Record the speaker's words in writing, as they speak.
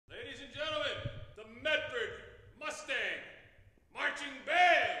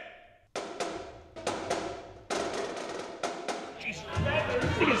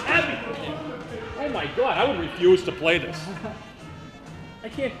God, I would refuse to play this. I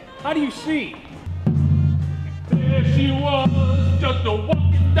can't. How do you see? There she was, just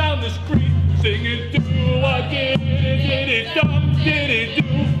walking down the street, singing do I did it, dum did it do.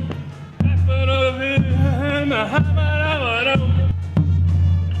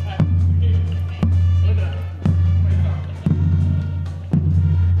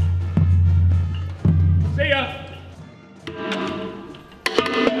 See ya.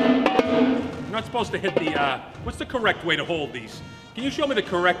 You're not supposed to hit the, what's the correct way to hold these? Can you show me the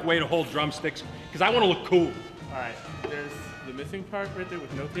correct way to hold drumsticks? Because I want to look cool. All right, there's the missing part right there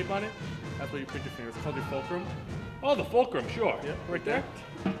with no tape on it. That's where you put your fingers. It's called your fulcrum. Oh, the fulcrum, sure. Yep, right there.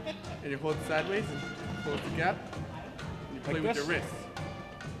 And you hold it sideways and close the gap. And you play Like with this? your wrist.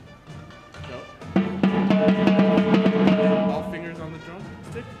 Go. All fingers on the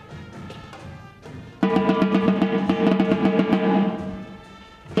drumstick.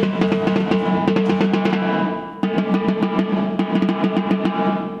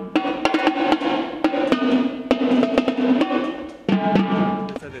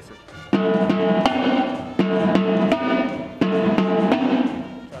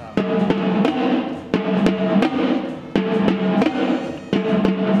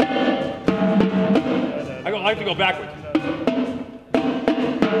 I have to go backwards.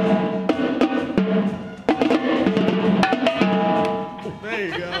 There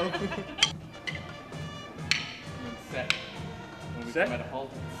you go. And set. When we Set? come at a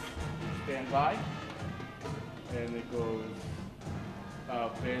halt, stand by. And it goes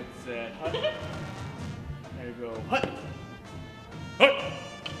band, set, hut. And you go hut. Hut.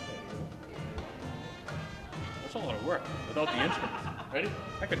 That's a lot of work without the instrument. Ready?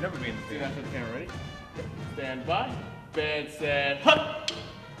 I could never be in the See band. that for the camera. Ready? Stand by. Band, set, hut.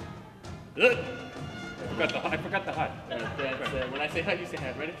 I forgot the hut. Band, set. When I say hut, you say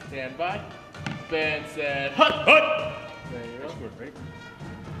hand. Ready? Stand by. Band, set, hut. Hut. There you go. That's good, right?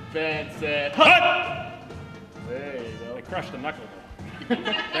 Band, set, hut. Hut. There you go. I crushed the knuckle.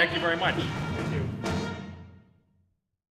 Thank you very much. Thank you.